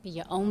Be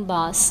your own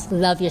boss.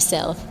 Love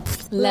yourself.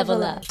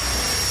 Level up.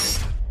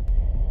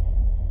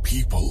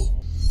 People,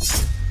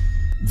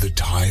 the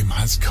time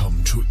has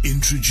come to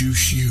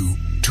introduce you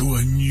to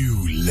a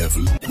new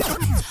level.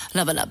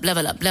 Level up,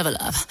 level up, level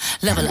up,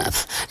 level up,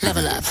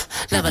 level up,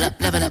 level up,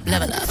 level up,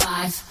 level up.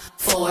 5,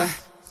 4,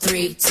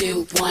 3,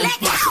 2, 1.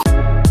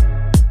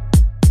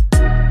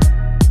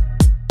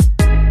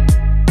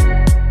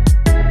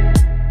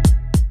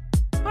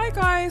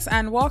 Guys,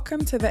 and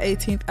welcome to the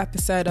 18th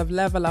episode of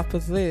Level Up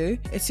with Lou.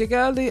 It's your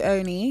girl Lou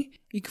Oni.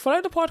 You can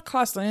follow the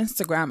podcast on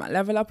Instagram at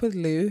Level Up with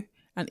Lou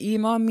and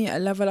email me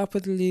at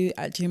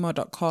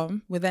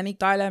levelupwithlou@gmail.com with any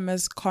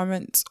dilemmas,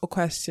 comments or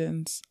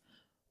questions.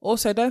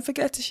 Also, don't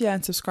forget to share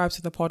and subscribe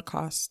to the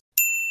podcast.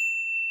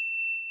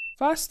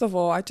 First of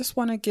all, I just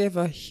want to give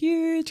a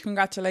huge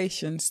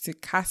congratulations to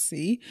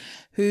Cassie,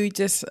 who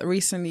just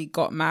recently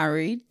got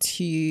married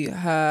to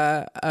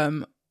her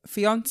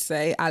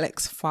fiance,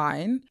 Alex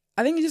Fine.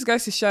 I think it just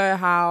goes to show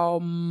how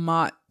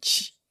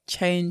much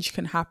change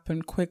can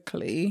happen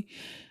quickly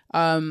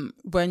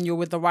when you're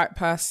with the right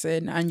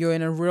person and you're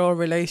in a real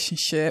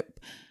relationship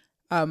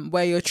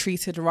where you're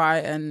treated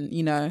right and,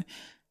 you know,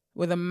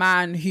 with a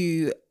man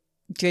who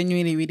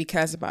genuinely really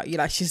cares about you.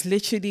 Like, she's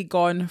literally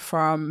gone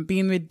from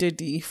being with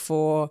Diddy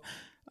for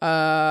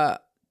 10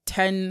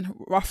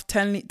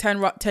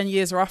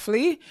 years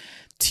roughly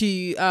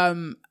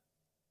to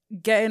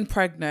getting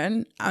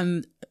pregnant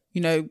and,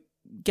 you know,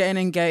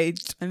 getting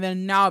engaged and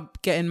then now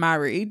getting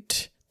married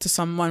to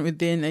someone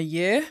within a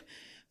year.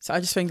 So I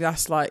just think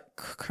that's like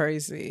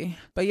crazy.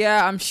 But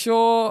yeah, I'm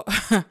sure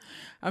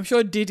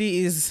Diddy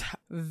is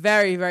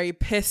very, very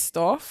pissed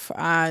off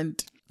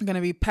and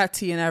gonna be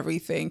petty and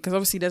everything. Because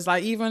obviously there's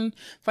even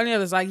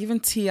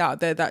tea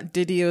out there that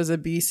Diddy was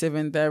abusive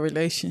in their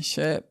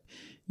relationship,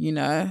 you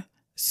know.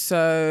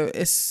 So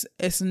it's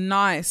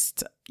nice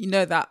to, you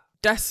know, that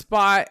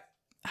despite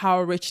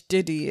how rich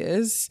Diddy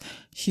is,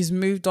 she's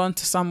moved on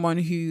to someone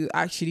who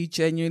actually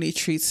genuinely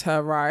treats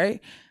her right,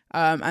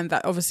 and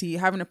that obviously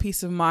having a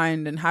peace of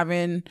mind and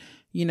having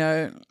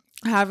a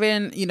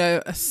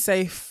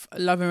safe,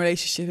 loving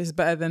relationship is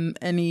better than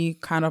any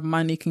kind of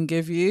money can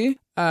give you.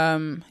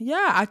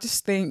 I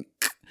just think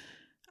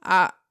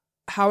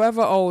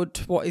however old,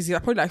 what is he,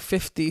 probably like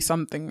 50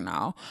 something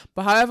now,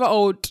 but however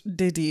old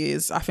Diddy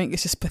is, I think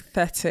it's just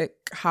pathetic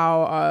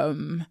how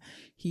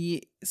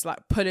he is like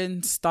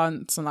putting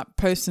stunts and like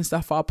posting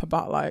stuff up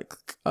about like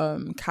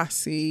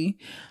Cassie,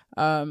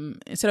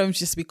 instead of him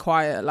just be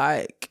quiet.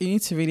 Like, you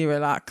need to really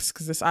relax,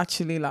 because it's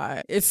actually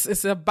like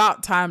it's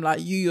about time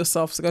like you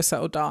yourself to go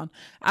settle down.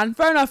 And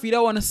fair enough, you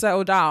don't want to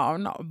settle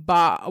down,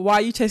 but why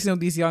are you chasing all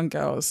these young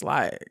girls?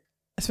 Like,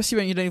 especially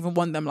when you don't even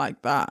want them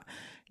like that.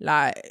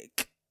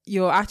 Like,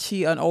 you're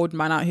actually an old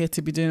man out here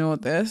to be doing all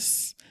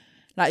this.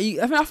 Like,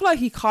 I feel like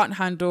he can't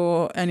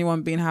handle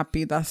anyone being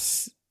happy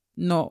that's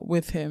not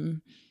with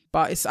him.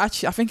 But it's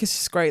actually, I think it's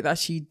just great that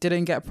she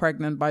didn't get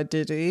pregnant by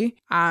Diddy.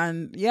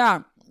 And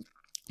yeah,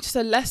 just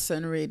a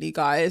lesson really,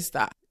 guys,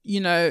 that, you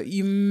know,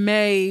 you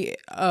may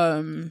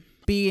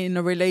be in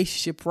a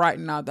relationship right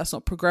now that's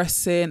not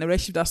progressing, a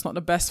relationship that's not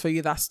the best for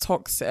you, that's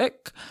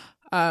toxic,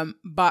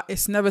 but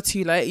it's never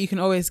too late. You can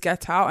always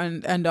get out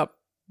and end up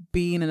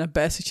being in a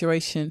better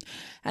situation.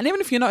 And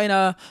even if you're not in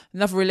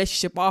another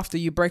relationship after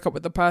you break up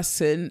with the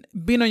person,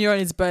 being on your own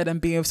is better than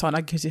being with someone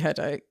that gives you a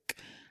headache.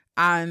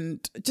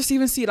 And just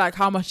even see like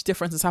how much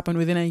difference has happened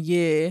within a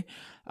year,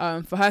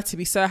 for her to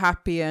be so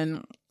happy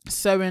and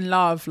so in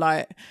love.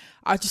 Like,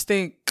 I just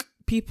think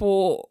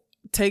people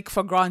take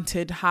for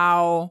granted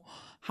how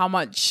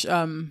much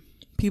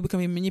people can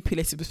be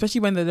manipulated, especially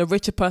when they're the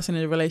richer person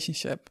in a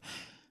relationship.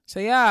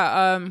 So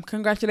yeah,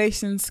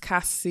 congratulations,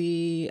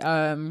 Cassie.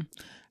 I'm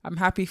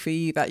happy for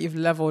you that you've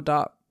leveled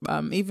up,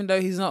 even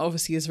though he's not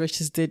obviously as rich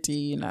as Diddy,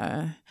 you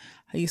know.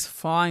 He's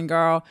fine,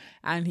 girl,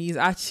 and he's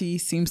actually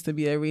seems to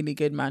be a really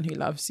good man who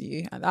loves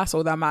you, and that's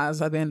all that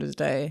matters at the end of the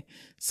day.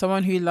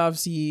 Someone who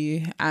loves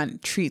you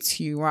and treats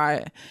you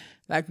right.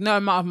 Like, no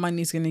amount of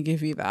money is going to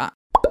give you that.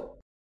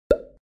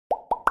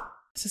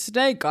 So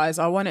today, guys,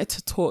 I wanted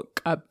to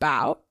talk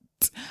about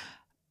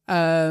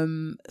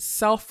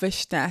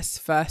selfishness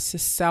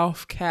versus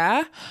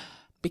self-care,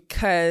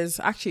 because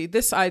actually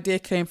this idea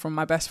came from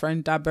my best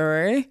friend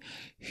Dabere,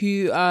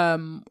 who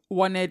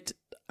wanted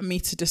me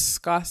to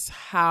discuss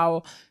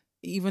how,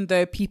 even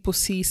though people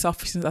see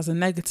selfishness as a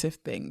negative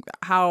thing,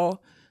 how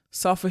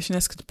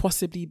selfishness could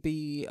possibly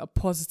be a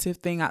positive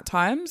thing at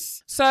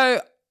times. So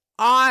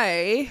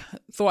I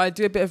thought I'd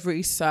do a bit of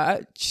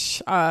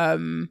research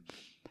and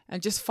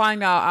just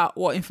find out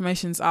what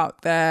information's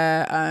out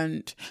there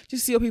and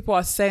just see what people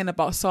are saying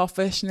about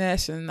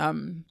selfishness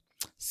and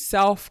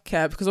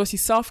self-care, because obviously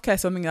self-care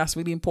is something that's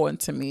really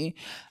important to me,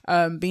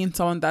 being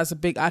someone that's a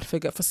big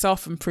advocate for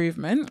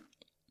self-improvement.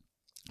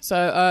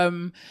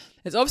 So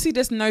there's obviously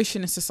this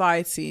notion in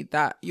society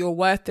that your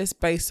worth is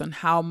based on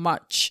how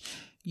much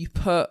you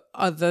put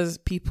other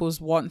people's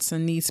wants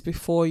and needs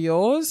before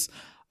yours.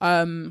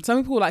 Some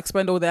people like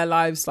spend all their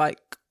lives like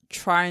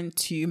trying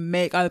to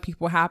make other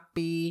people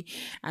happy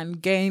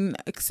and gain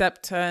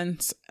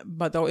acceptance,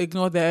 but they'll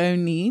ignore their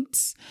own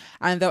needs,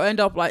 and they'll end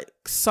up like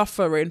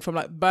suffering from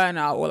like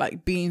burnout or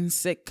like being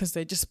sick because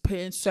they're just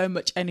putting so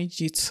much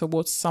energy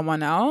towards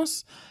someone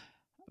else.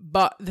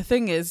 But the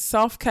thing is,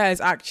 self-care is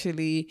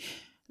actually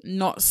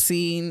not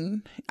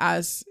seen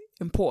as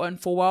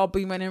important for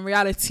well-being, when in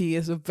reality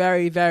is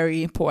very,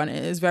 very important.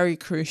 It is very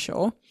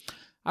crucial.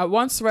 I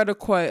once read a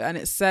quote and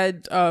it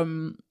said,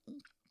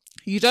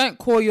 you don't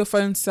call your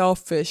phone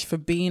selfish for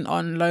being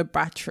on low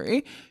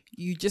battery.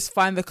 You just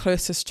find the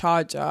closest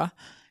charger.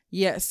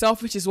 Yeah,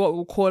 selfish is what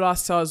we'll call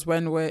ourselves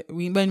when we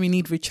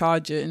need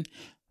recharging,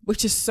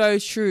 which is so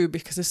true,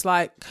 because it's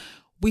like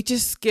we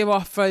just give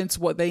our phones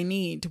what they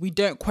need. We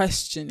don't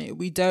question it.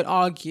 We don't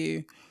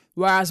argue.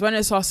 Whereas when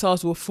it's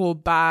ourselves, we'll feel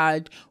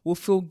bad. We'll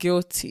feel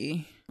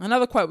guilty.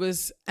 Another quote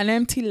was, an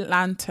empty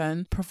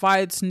lantern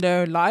provides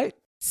no light.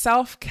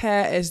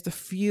 Self-care is the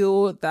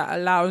fuel that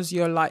allows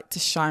your light to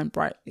shine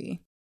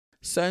brightly.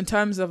 So in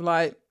terms of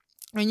like,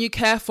 when you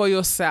care for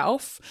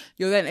yourself,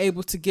 you're then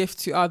able to give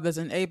to others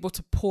and able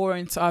to pour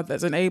into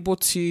others and able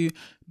to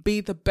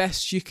be the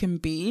best you can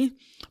be.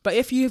 But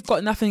if you've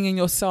got nothing in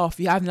yourself,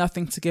 you have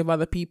nothing to give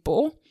other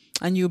people,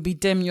 and you'll be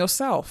dim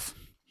yourself.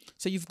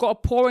 So you've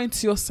got to pour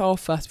into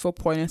yourself first before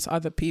pouring into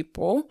other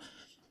people.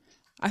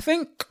 I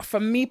think for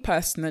me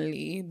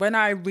personally, when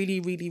I really,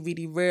 really,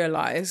 really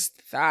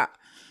realized that,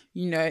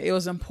 it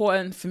was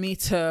important for me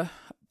to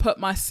put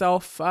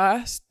myself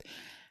first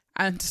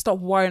and to stop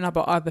worrying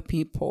about other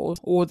people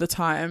all the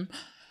time,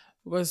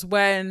 was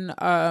when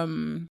I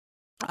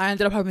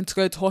ended up having to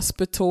go to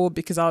hospital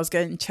because I was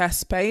getting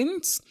chest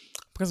pains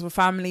because of a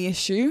family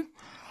issue.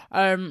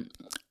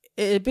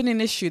 It had been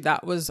an issue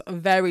that was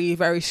very,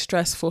 very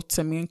stressful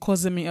to me and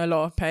causing me a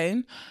lot of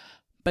pain.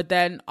 But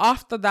then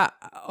after that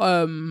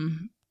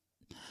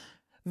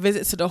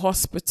visit to the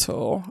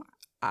hospital,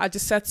 I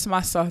just said to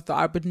myself that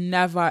I would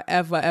never,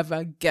 ever,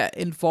 ever get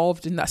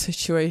involved in that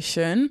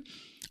situation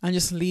and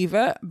just leave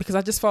it, because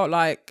I just felt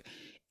like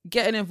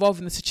getting involved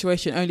in the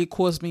situation only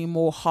caused me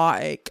more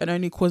heartache and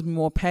only caused me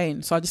more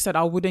pain. So I just said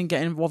I wouldn't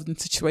get involved in the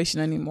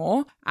situation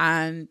anymore.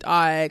 And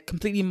I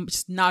completely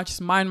just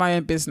mind my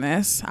own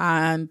business.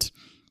 And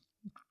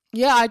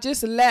yeah, I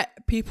just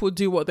let people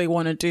do what they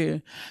want to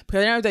do.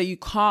 Because I know that you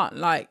can't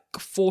like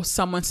force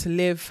someone to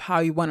live how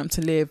you want them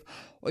to live,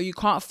 or you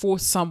can't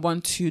force someone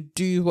to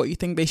do what you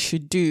think they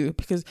should do,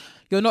 because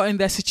you're not in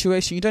their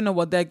situation. You don't know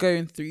what they're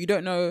going through. You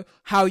don't know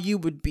how you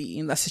would be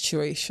in that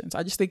situation. So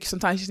I just think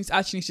sometimes you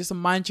need to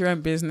mind your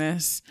own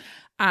business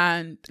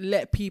and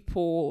let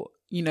people,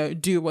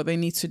 do what they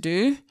need to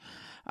do.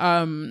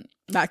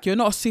 Like, you're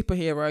not a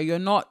superhero. You're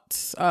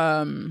not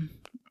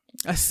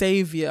a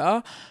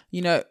savior.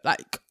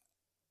 Like,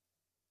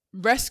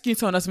 rescuing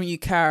someone doesn't mean you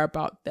care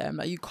about them.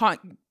 Like, you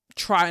can't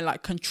try and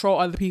like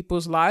control other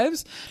people's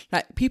lives.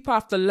 Like, people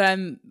have to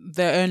learn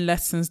their own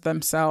lessons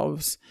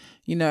themselves.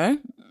 I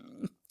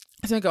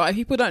think if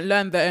people don't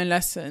learn their own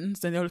lessons,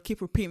 then they'll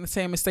keep repeating the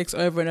same mistakes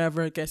over and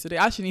over again. So they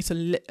actually need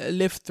to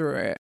live through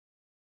it.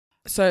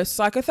 So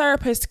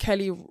psychotherapist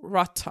Kelly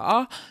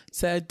Rutter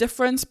said she talked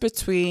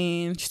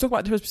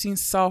about the difference between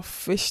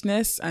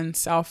selfishness and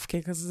self-care,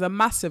 because there's a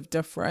massive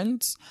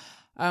difference.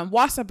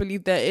 Whilst I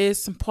believe there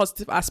is some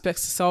positive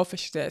aspects to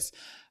selfishness,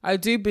 I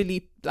do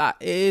believe that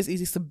it is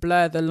easy to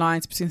blur the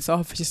lines between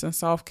selfishness and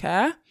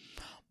self-care.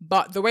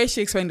 But the way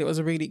she explained it was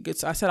really good.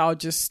 So I said I'll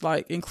just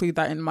like include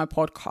that in my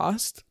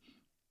podcast.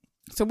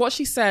 So what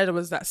she said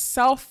was that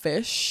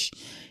selfish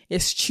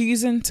is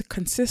choosing to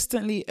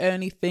consistently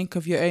only think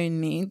of your own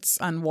needs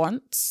and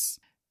wants.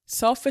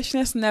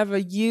 Selfishness never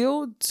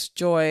yields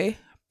joy,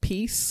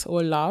 peace,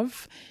 or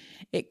love.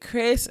 It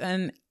creates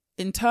an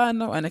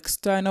internal and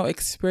external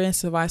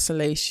experience of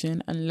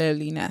isolation and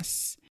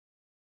loneliness.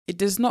 It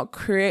does not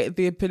create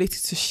the ability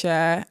to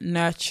share,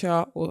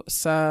 nurture, or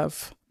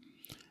serve.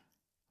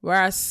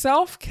 Whereas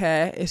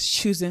self-care is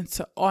choosing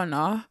to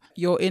honor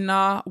your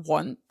inner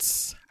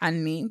wants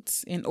and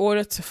needs in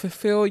order to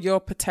fulfill your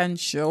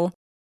potential,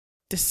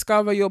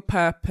 discover your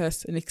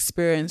purpose, and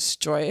experience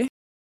joy.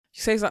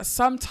 She says that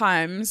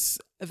sometimes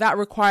that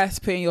requires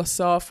putting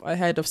yourself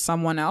ahead of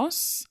someone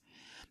else.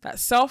 That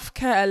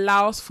self-care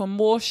allows for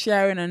more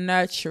sharing and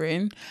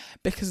nurturing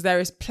because there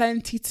is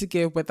plenty to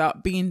give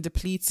without being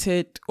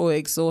depleted or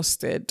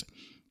exhausted.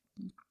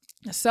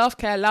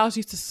 Self-care allows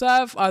you to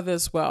serve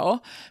others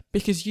well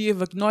because you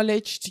have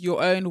acknowledged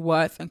your own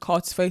worth and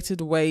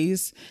cultivated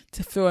ways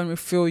to feel and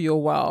refill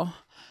your well.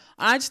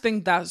 I just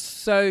think that's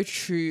so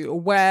true,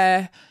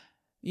 where,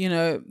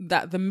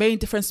 that the main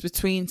difference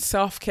between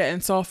self-care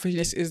and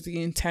selfishness is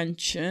the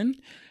intention.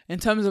 In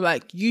terms of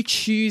like you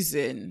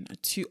choosing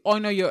to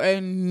honor your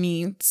own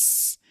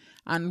needs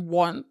and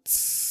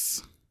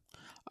wants,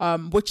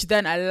 which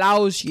then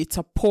allows you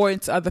to pour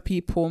into other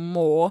people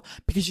more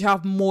because you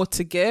have more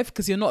to give,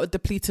 because you're not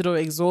depleted or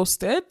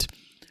exhausted.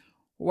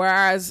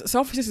 Whereas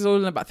selfishness is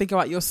all about thinking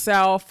about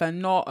yourself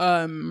and not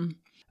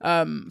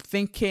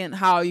thinking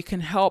how you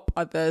can help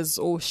others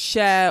or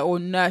share or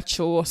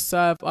nurture or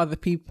serve other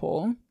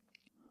people.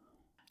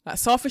 Like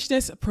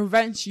selfishness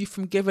prevents you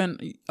from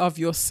giving of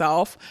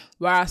yourself,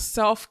 whereas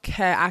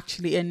self-care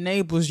actually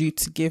enables you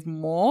to give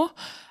more.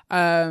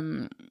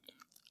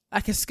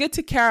 Like it's good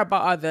to care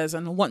about others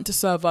and want to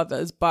serve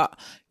others, but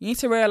you need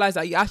to realize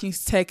that you actually need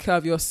to take care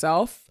of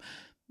yourself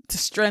to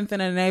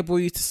strengthen and enable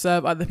you to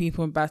serve other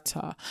people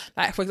better.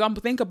 Like, for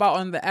example, think about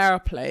on the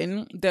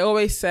airplane, they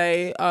always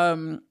say,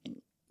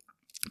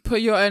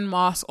 put your own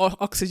mask or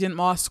oxygen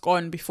mask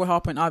on before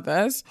helping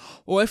others.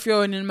 Or if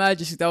you're in an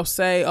emergency, they'll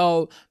say,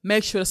 oh,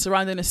 make sure the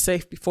surrounding is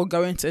safe before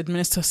going to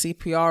administer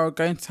CPR or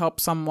going to help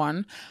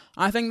someone.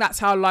 I think that's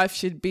how life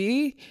should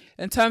be,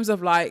 in terms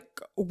of like,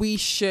 we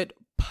should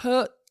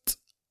put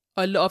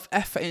a lot of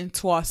effort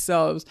into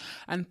ourselves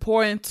and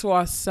pour into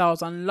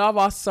ourselves and love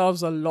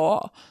ourselves a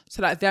lot,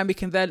 so that then we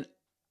can then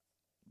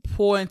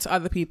pour into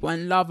other people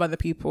and love other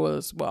people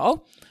as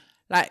well.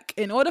 Like,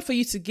 in order for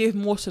you to give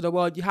more to the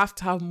world, you have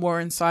to have more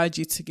inside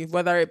you to give,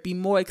 whether it be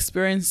more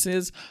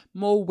experiences,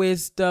 more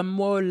wisdom,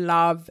 more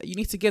love. You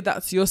need to give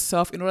that to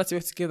yourself in order to be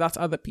able to give that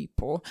to other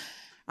people.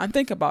 And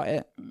think about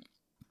it.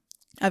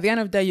 At the end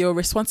of the day, you're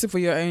responsible for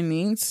your own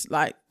needs.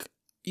 Like,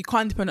 you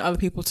can't depend on other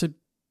people to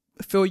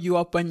fill you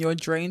up when you're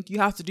drained. You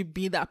have to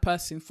be that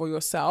person for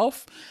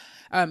yourself.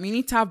 You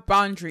need to have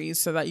boundaries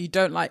so that you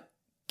don't like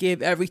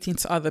give everything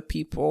to other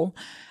people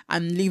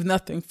and leave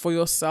nothing for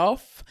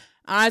yourself.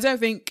 And I don't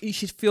think you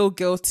should feel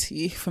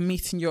guilty for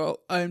meeting your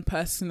own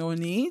personal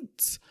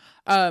needs.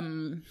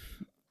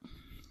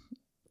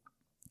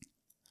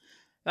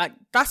 Like,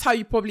 that's how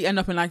you probably end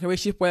up in like a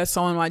relationship where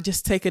someone might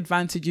just take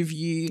advantage of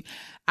you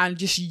and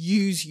just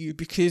use you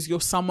because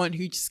you're someone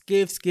who just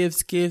gives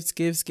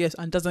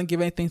and doesn't give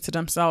anything to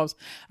themselves.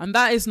 And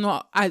that is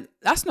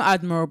that's not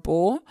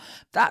admirable.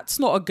 That's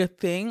not a good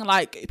thing.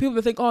 Like,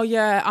 people think, oh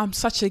yeah, I'm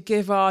such a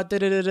giver,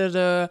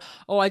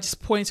 oh, I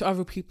just point to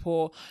other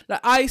people.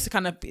 Like, I used to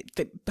kind of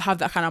have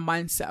that kind of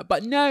mindset,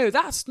 but no,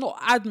 that's not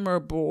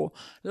admirable.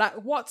 Like,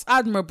 what's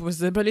admirable is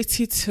the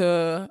ability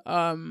to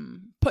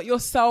put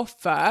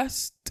yourself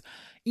first,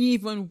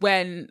 even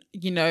when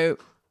the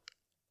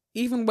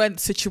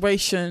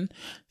situation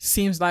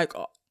seems like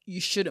you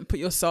shouldn't put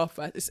yourself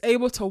first. It's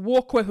able to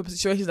walk away from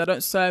situations that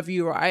don't serve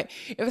you, right?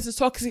 If it's a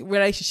toxic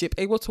relationship,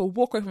 able to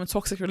walk away from a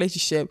toxic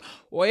relationship.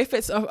 Or if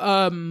it's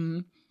a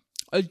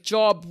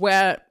job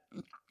where,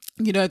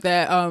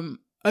 they're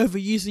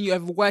overusing you,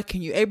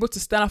 overworking you, able to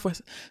stand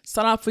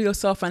up for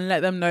yourself and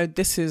let them know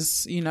this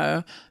is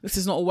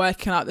not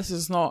working out, this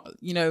is not,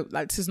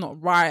 this is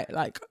not right,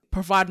 like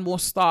provide more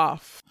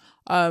staff.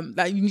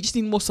 That you just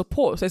need more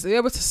support. So it's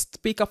able to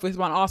speak up with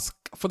one, ask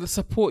for the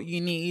support you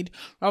need,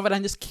 rather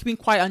than just keeping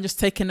quiet and just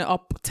taking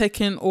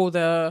all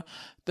the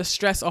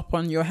stress up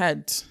on your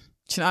head.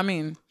 Do you know what I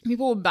mean?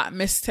 People that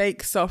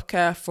mistake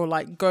self-care for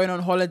like going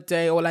on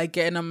holiday or like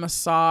getting a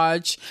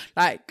massage.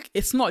 Like,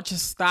 it's not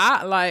just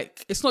that.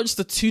 Like, it's not just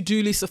a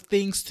to-do list of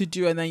things to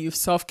do and then you've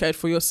self-cared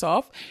for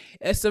yourself.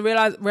 It's the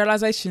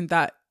realization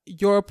that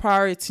you're a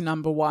priority,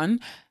 number one,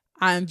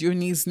 and your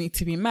needs need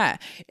to be met.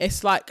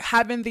 It's like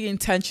having the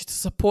intention to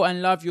support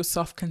and love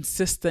yourself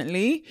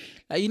consistently.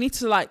 Like, you need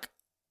to like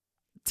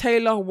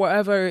tailor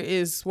whatever it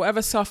is,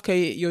 whatever self-care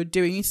you're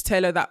doing, you need to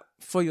tailor that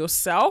for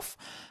yourself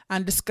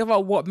and discover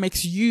what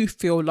makes you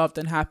feel loved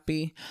and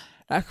happy.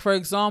 Like, for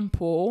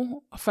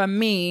example, for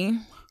me,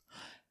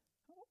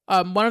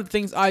 one of the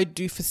things I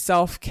do for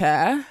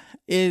self-care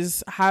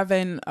is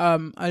having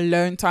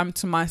alone time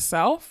to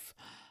myself.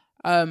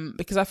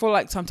 Because I feel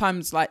like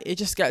sometimes like it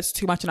just gets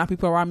too much and I have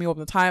people around me all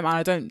the time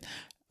and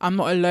I'm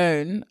not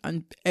alone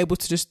and able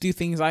to just do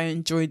things I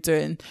enjoy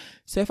doing.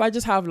 So if I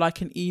just have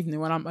like an evening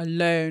when I'm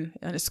alone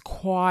and it's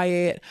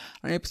quiet,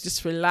 I'm able to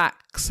just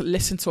relax,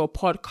 listen to a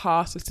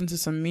podcast, listen to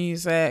some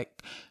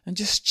music and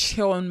just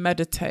chill and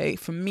meditate.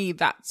 For me,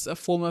 that's a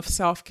form of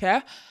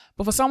self-care.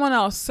 But for someone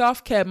else,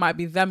 self-care might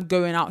be them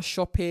going out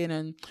shopping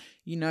and,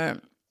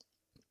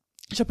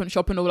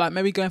 shopping or like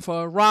maybe going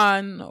for a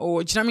run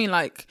or, do you know what I mean?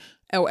 Like,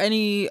 or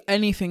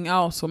anything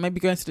else, or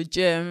maybe going to the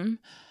gym,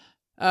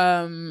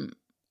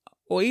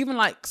 or even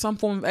like some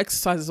form of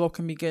exercise as well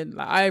can be good.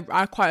 Like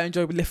I quite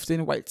enjoy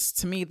lifting weights.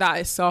 To me,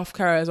 that is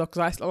self-care as well,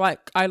 because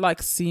I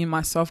like seeing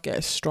myself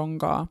get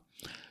stronger.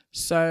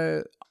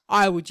 So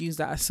I would use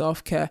that as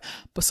self-care.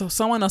 But so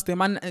someone else, they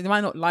might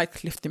not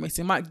like lifting weights.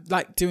 They might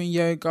like doing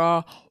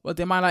yoga, or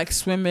they might like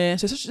swimming.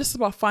 So it's just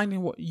about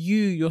finding what you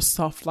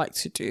yourself like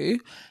to do,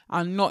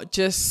 and not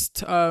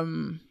just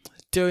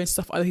doing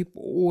stuff for other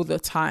people all the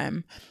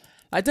time.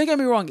 Like, don't get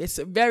me wrong, it's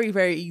very,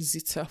 very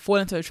easy to fall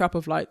into the trap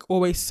of like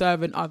always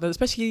serving others,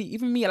 especially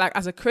even me, like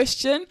as a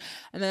Christian,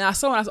 and then as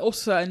someone that's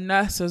also a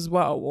nurse as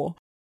well.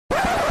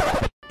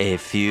 A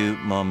few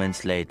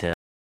moments later.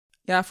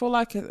 Yeah, I feel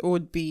like it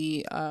would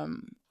be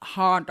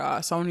harder,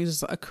 someone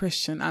who's a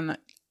Christian and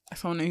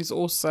someone who's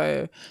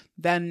also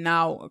then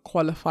now a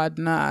qualified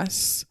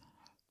nurse,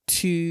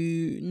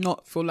 to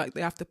not feel like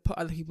they have to put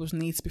other people's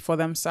needs before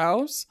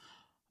themselves.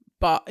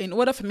 But in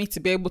order for me to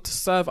be able to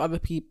serve other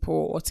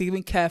people or to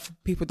even care for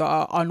people that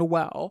are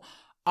unwell,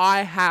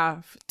 I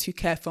have to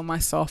care for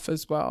myself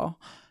as well.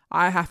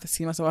 I have to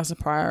see myself as a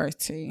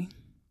priority.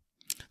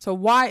 So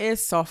why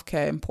is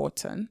self-care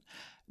important?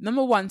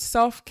 Number one,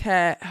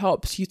 self-care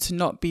helps you to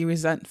not be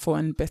resentful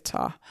and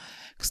bitter.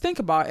 Because think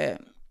about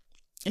it.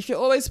 If you're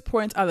always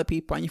pouring to other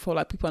people and you feel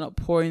like people are not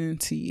pouring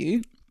into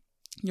you,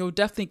 you'll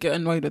definitely get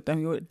annoyed with them.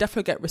 You'll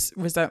definitely get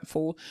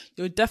resentful.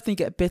 You'll definitely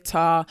get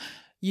bitter.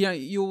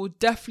 You'll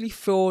definitely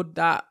feel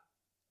that,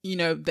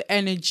 the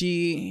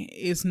energy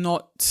is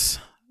not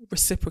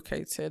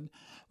reciprocated.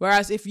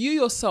 Whereas if you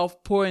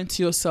yourself pour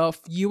into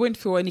yourself, you wouldn't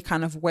feel any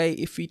kind of way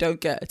if you don't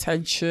get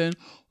attention,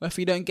 or if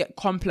you don't get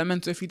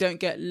compliments, or if you don't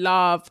get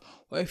love,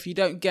 or if you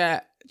don't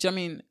get,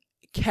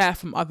 care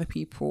from other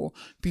people,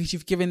 because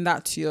you've given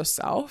that to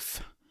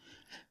yourself.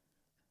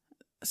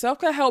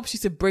 Self-care helps you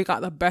to bring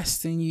out the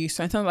best in you.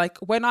 So in terms of like,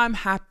 when I'm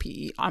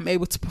happy, I'm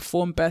able to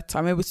perform better.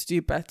 I'm able to do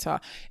better.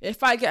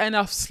 If I get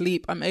enough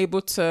sleep, I'm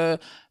able to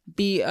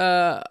be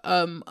a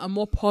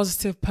more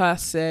positive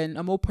person,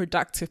 a more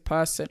productive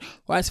person.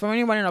 Whereas if I'm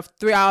only running off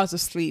 3 hours of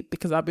sleep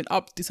because I've been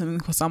up to do something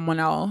for someone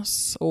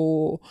else,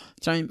 or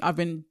I've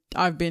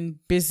been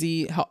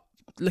busy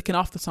looking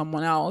after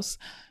someone else,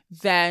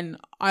 then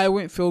I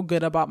wouldn't feel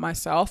good about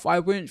myself. I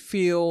wouldn't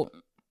feel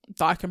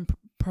that I can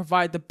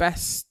provide the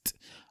best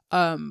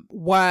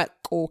work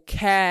or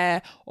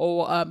care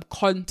or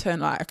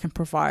content that I can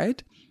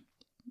provide.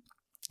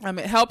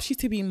 It helps you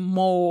to be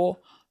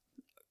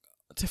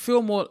to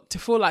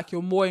feel like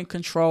you're more in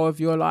control of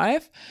your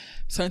life.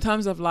 So in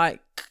terms of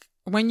like,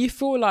 when you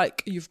feel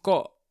like you've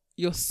got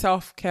your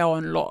self-care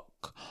on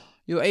lock,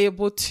 you're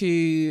able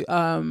to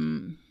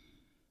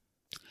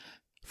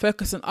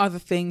focus on other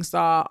things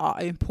that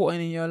are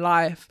important in your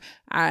life,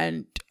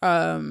 and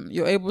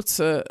you're able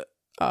to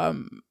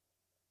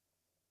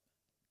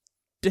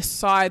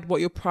decide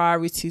what your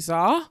priorities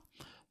are.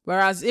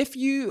 Whereas if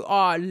you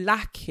are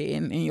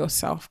lacking in your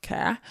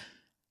self-care,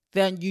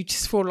 then you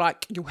just feel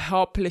like you're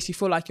helpless. You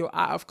feel like you're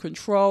out of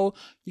control.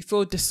 You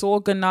feel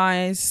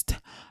disorganized.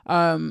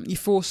 You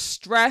feel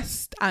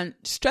stressed. And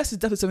stress is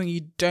definitely something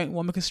you don't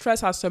want, because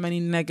stress has so many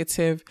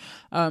negative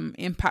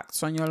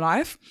impacts on your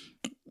life.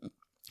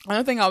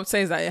 Another thing I would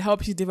say is that it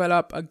helps you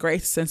develop a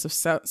great sense of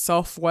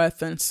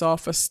self-worth and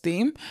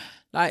self-esteem.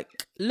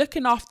 Like,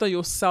 looking after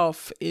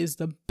yourself is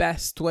the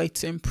best way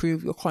to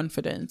improve your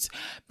confidence,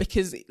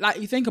 because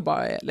like, you think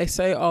about it, they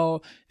say,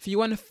 if you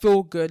want to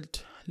feel good,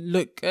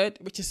 look good,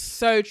 which is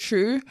so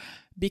true.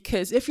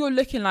 Because if you're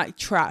looking like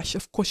trash,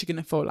 of course you're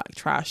going to feel like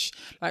trash.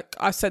 Like,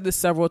 I've said this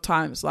several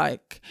times,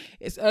 like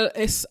it's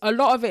a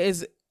lot of it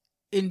is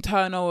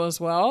internal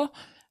as well.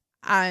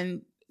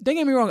 And don't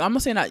get me wrong, I'm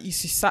not saying that you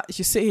should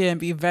sit here and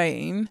be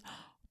vain,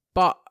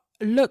 but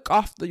look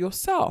after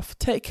yourself,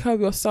 take care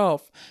of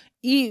yourself.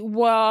 Eat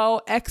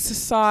well,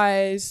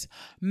 exercise,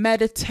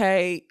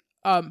 meditate,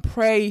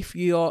 pray if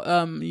you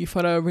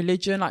follow a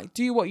religion. Like,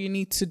 do what you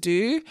need to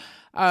do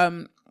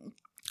to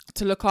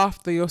look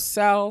after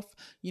yourself.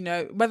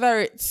 Whether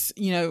it's,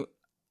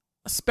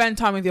 spend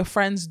time with your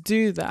friends,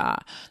 do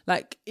that.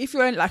 Like, if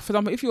you're in, like, for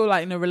example, if you're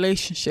like in a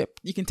relationship,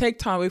 you can take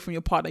time away from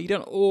your partner. You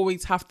don't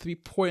always have to be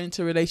poured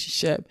into a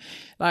relationship.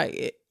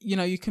 Like,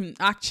 you can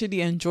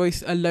actually enjoy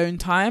alone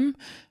time.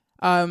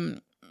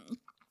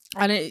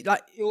 And it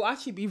will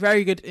actually be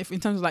very good if, in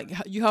terms of like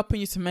you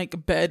helping you to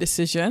make better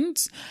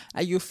decisions,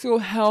 and you feel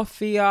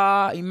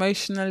healthier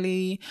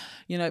emotionally.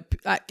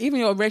 Like,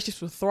 even your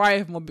relationships will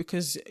thrive more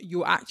because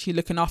you're actually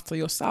looking after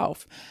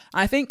yourself.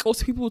 And I think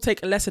also people will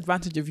take less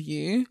advantage of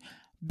you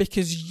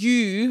because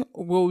you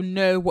will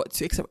know what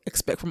to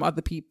expect from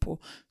other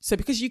people. So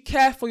because you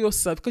care for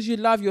yourself, because you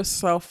love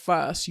yourself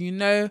first,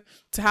 to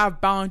have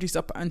boundaries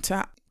up, and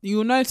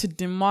you'll know to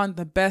demand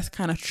the best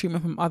kind of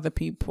treatment from other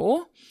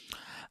people.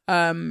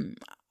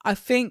 I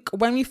think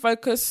when we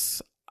focus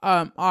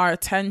our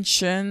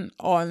attention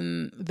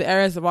on the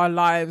areas of our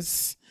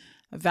lives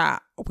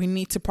that we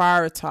need to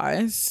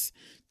prioritize,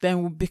 then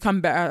we'll become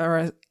better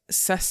at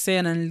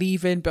assessing and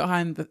leaving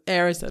behind the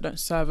areas that don't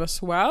serve us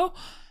well.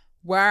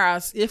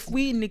 Whereas if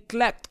we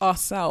neglect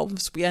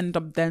ourselves, we end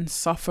up then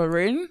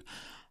suffering.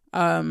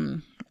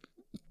 So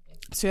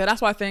yeah,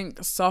 that's why I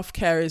think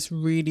self-care is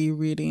really,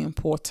 really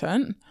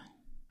important.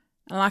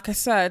 And like I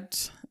said,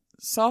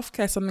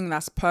 self-care is something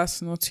that's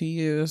personal to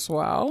you as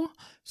well.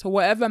 So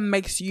whatever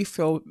makes you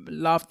feel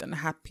loved and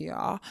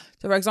happier.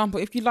 So for example,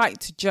 if you like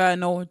to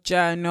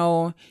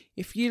journal.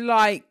 If you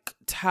like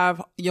to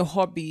have your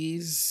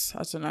hobbies,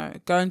 I don't know,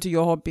 go into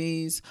your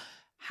hobbies,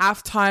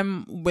 have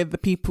time with the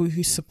people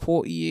who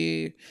support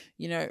you,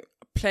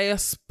 play a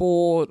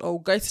sport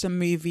or go to the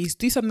movies,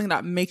 do something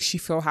that makes you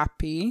feel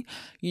happy.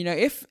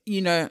 If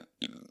you're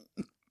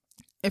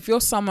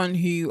someone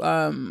who,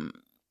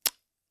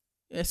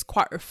 it's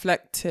quite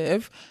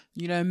reflective,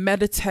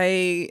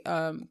 meditate,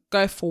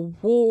 go for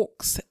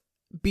walks,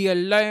 be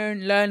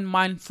alone, learn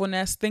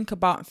mindfulness, think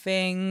about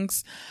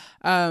things.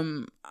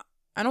 And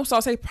also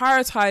I'll say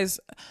prioritize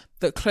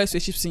the close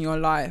relationships in your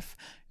life.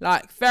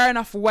 Like, fair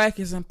enough, work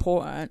is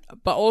important,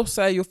 but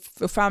also your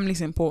family's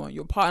important,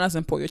 your partner's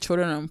important, your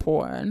children are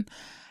important.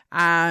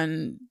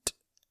 And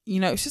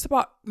it's just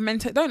about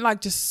mental. Don't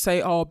like just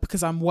say, oh,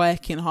 because I'm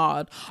working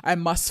hard, I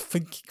must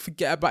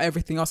forget about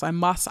everything else. I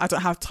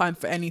don't have time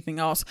for anything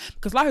else,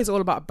 because life is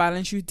all about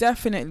balance. You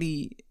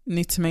definitely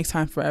need to make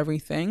time for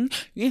everything.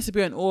 You need to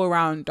be an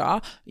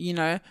all-rounder.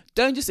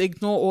 Don't just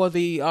ignore all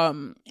the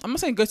I'm not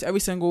saying go to every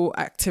single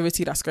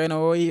activity that's going on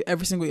or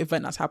every single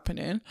event that's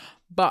happening,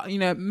 but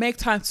make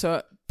time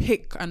to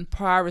pick and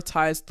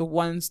prioritize the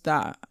ones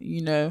that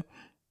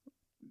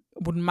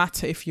would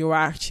matter if you're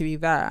actually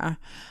there.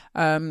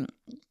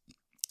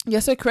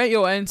 So create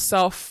your own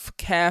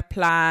self-care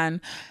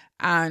plan,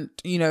 and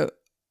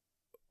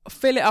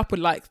fill it up with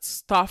like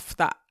stuff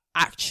that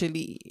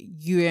actually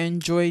you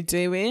enjoy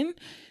doing,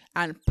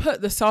 and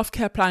put the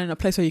self-care plan in a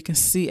place where you can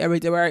see every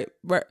day,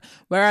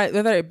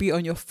 whether it be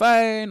on your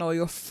phone or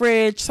your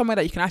fridge, somewhere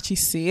that you can actually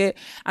see it,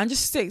 and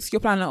just stick to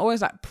your plan, and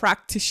always like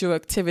practice your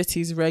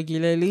activities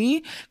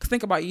regularly. Because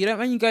think about it,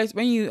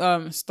 when you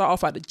start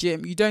off at the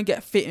gym, you don't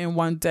get fit in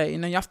one day,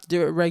 you have to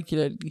do it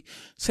regularly.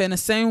 So in the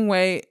same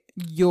way,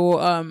 your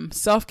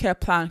self-care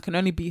plan can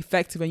only be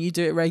effective when you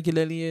do it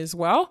regularly as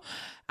well.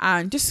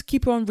 And just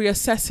keep on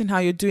reassessing how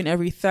you're doing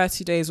every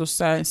 30 days or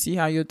so, and see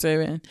how you're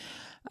doing.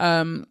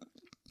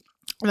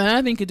 And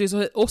another thing you could do is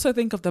also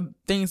think of the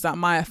things that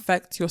might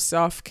affect your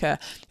self-care.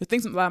 The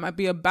things that might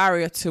be a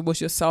barrier towards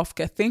your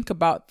self-care. Think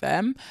about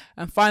them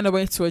and find a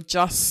way to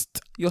adjust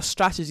your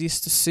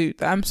strategies to suit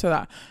them, so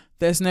that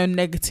there's no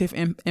negative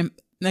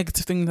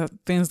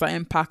things that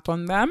impact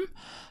on them.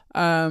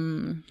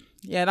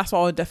 That's what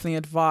I would definitely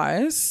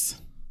advise.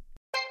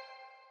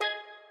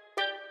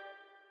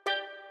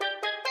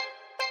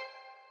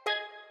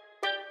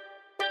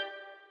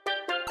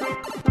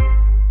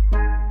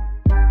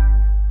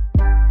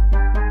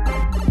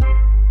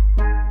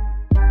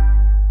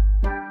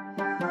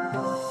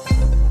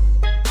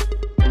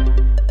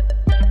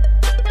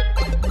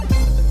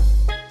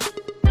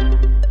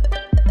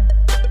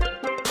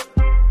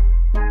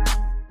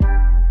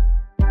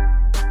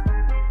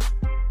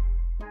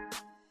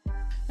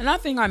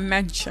 Another thing I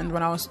mentioned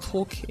when I was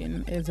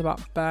talking is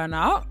about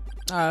burnout.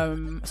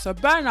 So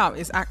burnout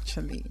is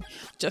actually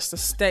just a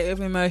state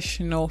of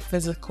emotional,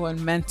 physical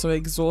and mental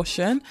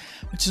exhaustion,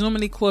 which is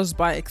normally caused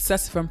by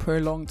excessive and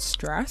prolonged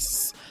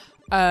stress.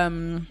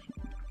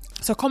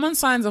 So common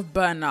signs of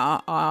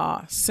burnout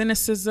are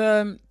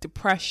cynicism,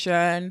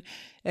 depression,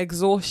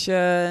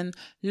 exhaustion,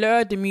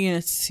 lowered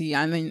immunity,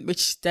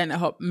 which then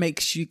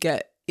makes you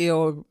get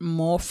ill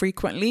more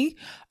frequently.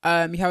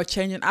 You have a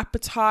change in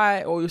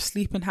appetite or your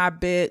sleeping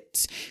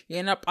habits. You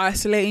end up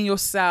isolating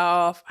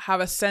yourself, have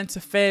a sense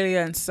of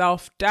failure and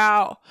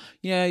self-doubt.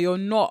 You're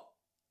not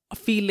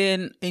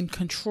feeling in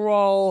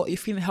control, you're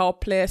feeling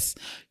helpless,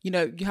 you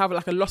have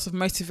like a loss of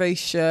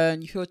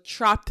motivation, you feel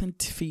trapped and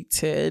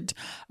defeated.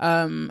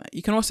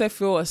 You can also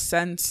feel a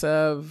sense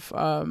of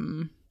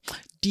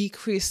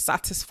decreased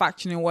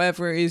satisfaction in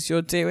whatever it is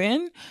you're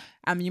doing.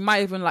 You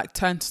might even like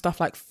turn to stuff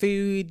like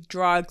food,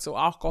 drugs or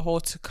alcohol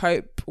to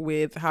cope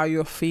with how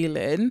you're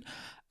feeling.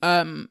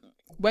 When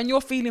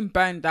you're feeling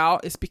burned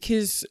out, it's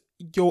because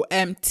you're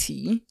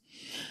empty.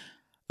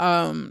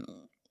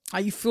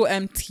 You feel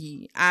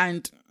empty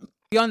and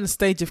beyond the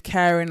stage of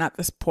caring at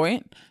this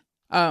point,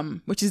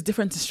 which is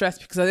different to stress,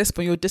 because at this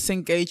point you're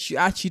disengaged, you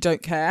actually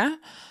don't care.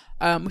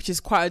 Which is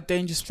quite a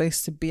dangerous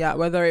place to be at,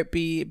 whether it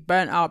be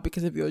burnt out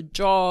because of your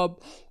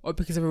job or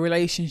because of a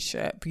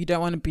relationship. You don't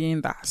want to be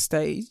in that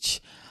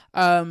stage.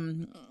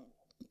 And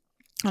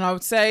I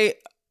would say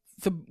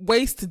the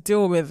ways to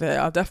deal with it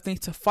are definitely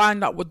to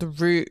find out what the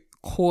root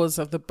cause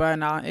of the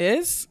burnout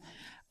is.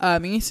 You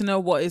need to know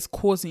what is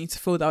causing you to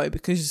feel that way,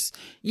 because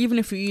even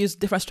if you use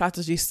different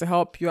strategies to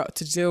help you out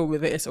to deal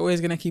with it, it's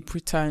always going to keep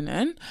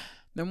returning.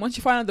 Then once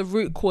you find out the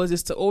root cause,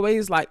 is to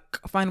always like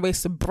find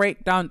ways to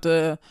break down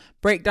the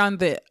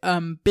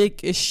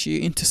big issue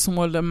into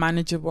smaller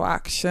manageable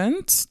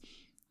actions.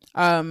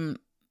 Then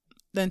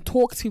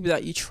talk to people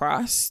that you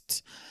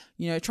trust.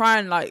 Try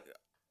and like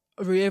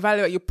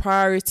reevaluate your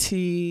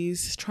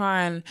priorities.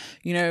 Try and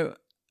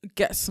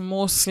get some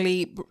more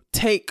sleep.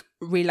 Take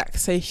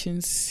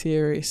relaxation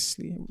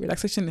seriously.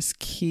 Relaxation is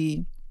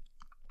key.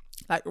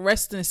 Like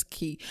resting is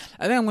key.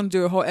 I think I'm going to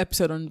do a whole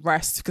episode on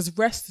rest, because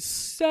rest is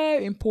so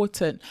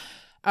important.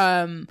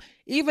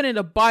 Even in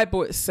the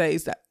Bible, it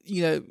says that,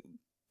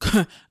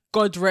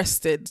 God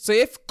rested. So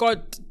if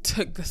God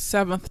took the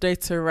seventh day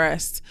to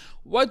rest,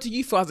 what do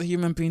you feel as a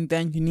human being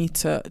then you need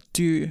to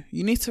do?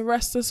 You need to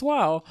rest as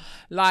well.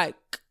 Like,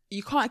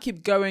 you can't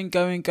keep going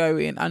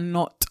and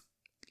not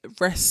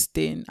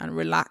resting and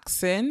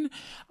relaxing.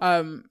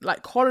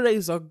 Like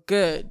holidays are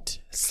good,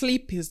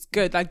 sleep is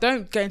good. Like,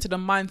 don't get into the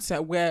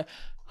mindset where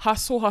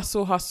hustle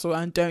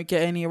and don't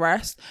get any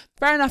rest.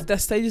 Fair enough,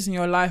 there's stages in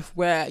your life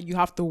where you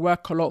have to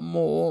work a lot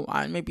more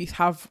and maybe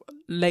have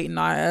late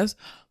nights,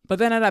 but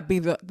don't let that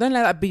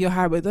be your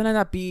habit. Don't let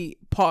that be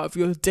part of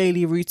your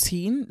daily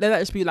routine. Let that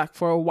just be like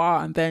for a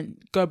while, and then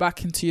go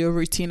back into your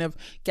routine of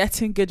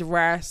getting good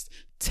rest,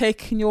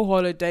 taking your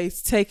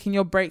holidays, taking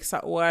your breaks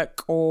at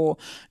work or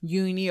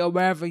uni or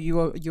wherever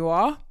you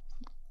are.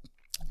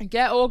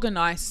 get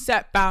organized,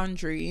 set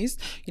boundaries,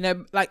 you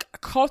know, like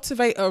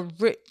cultivate a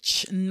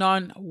rich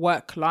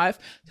non-work life.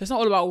 So it's not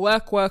all about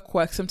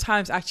work.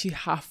 Sometimes actually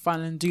have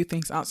fun and do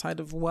things outside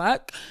of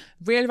work.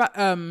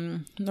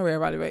 Find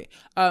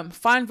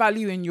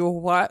value in your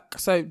work.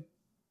 So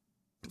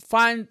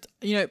find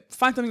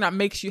something that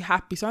makes you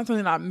happy,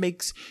 something that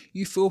makes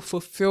you feel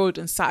fulfilled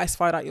and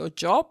satisfied at your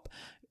job.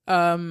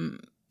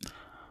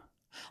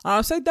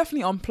 I'll say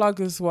definitely unplug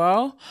as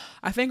well.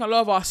 I think a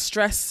lot of our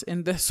stress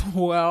in this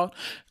world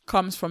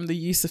comes from the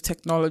use of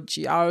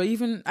technology. I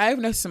even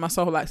noticed in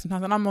myself, like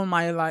sometimes when I'm on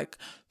my like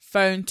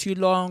phone too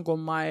long or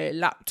my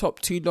laptop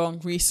too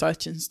long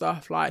researching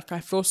stuff, like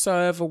I feel so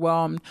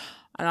overwhelmed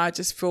and I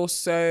just feel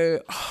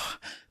so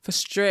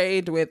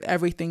frustrated with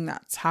everything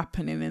that's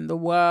happening in the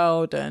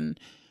world, and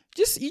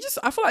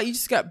I feel like you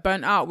just get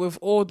burnt out with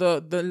all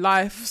the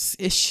life's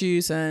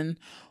issues and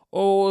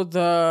all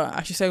the,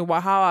 I should say,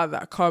 wahala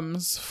that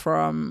comes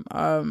from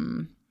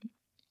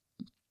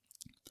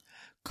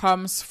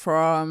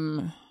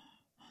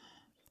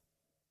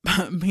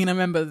being a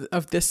member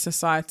of this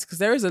society, because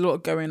there is a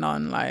lot going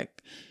on.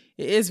 Like,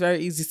 it is very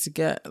easy to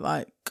get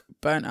like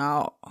burnt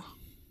out.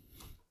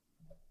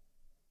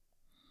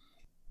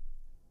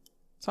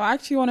 So I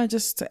actually want to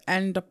just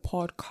end the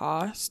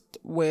podcast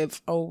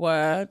with a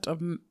word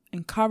of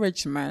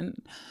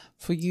encouragement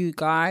for you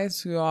guys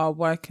who are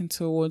working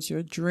towards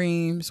your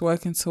dreams,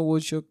 working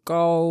towards your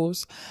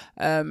goals,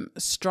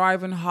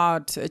 striving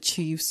hard to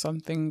achieve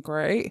something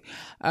great.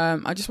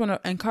 I just want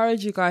to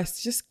encourage you guys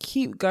to just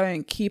keep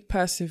going, keep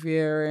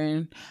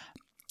persevering,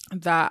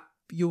 that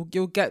you'll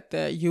get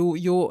there,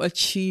 you'll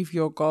achieve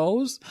your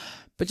goals,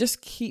 but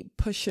just keep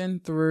pushing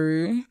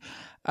through.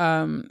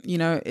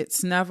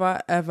 It's never,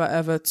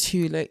 ever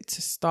too late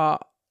to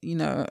start,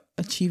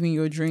 achieving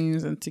your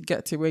dreams and to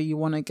get to where you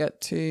want to get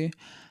to.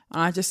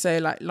 And I just say,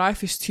 like,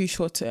 life is too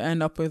short to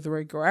end up with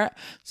regret.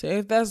 So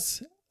if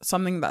there's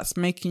something that's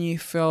making you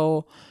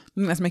feel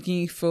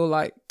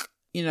like,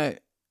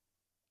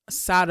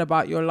 sad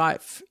about your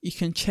life, you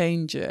can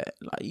change it.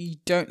 Like, you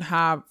don't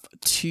have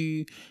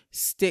to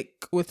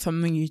stick with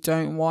something you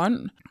don't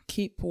want.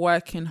 Keep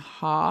working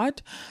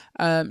hard,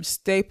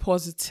 stay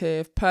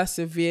positive,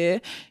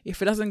 persevere.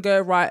 If it doesn't go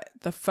right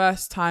the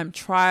first time,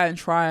 try and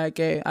try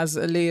again. As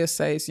Aaliyah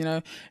says,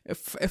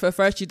 if at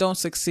first you don't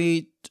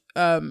succeed,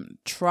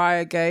 try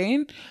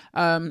again.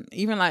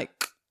 Even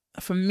like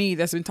for me,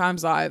 there's been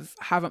times that I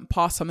haven't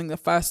passed something the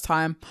first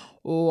time,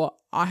 or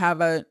I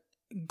haven't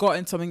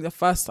gotten something the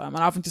first time,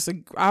 and I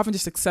haven't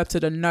just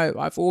accepted a no.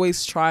 I've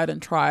always tried,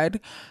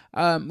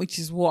 which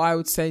is what I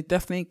would say.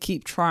 Definitely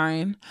keep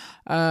trying.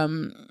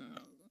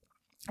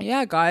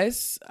 Yeah,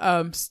 guys,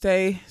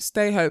 stay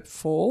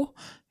hopeful.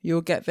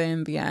 You'll get there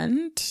in the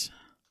end.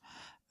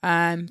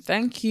 And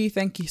thank you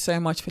so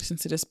much for listening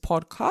to this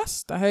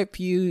podcast. I hope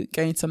you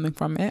gained something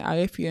from it. I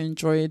hope you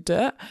enjoyed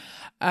it.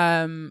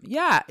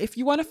 If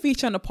you want to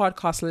feature on the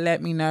podcast,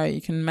 let me know.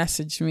 You can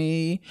message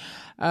me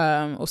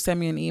or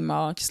send me an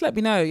email. Just let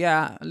me know.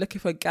 Yeah,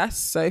 looking for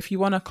guests. So if you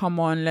want to come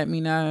on, let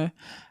me know.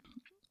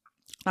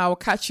 I will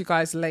catch you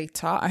guys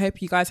later. I hope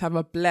you guys have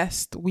a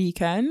blessed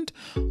weekend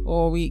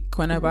or week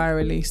whenever I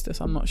release this.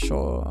 I'm not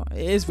sure.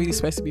 It is really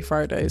supposed to be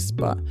Fridays,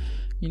 but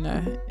you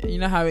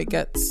know how it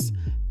gets.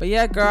 But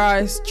yeah,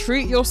 guys,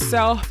 treat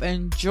yourself,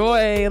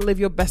 enjoy, live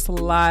your best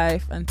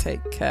life, and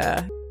take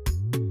care.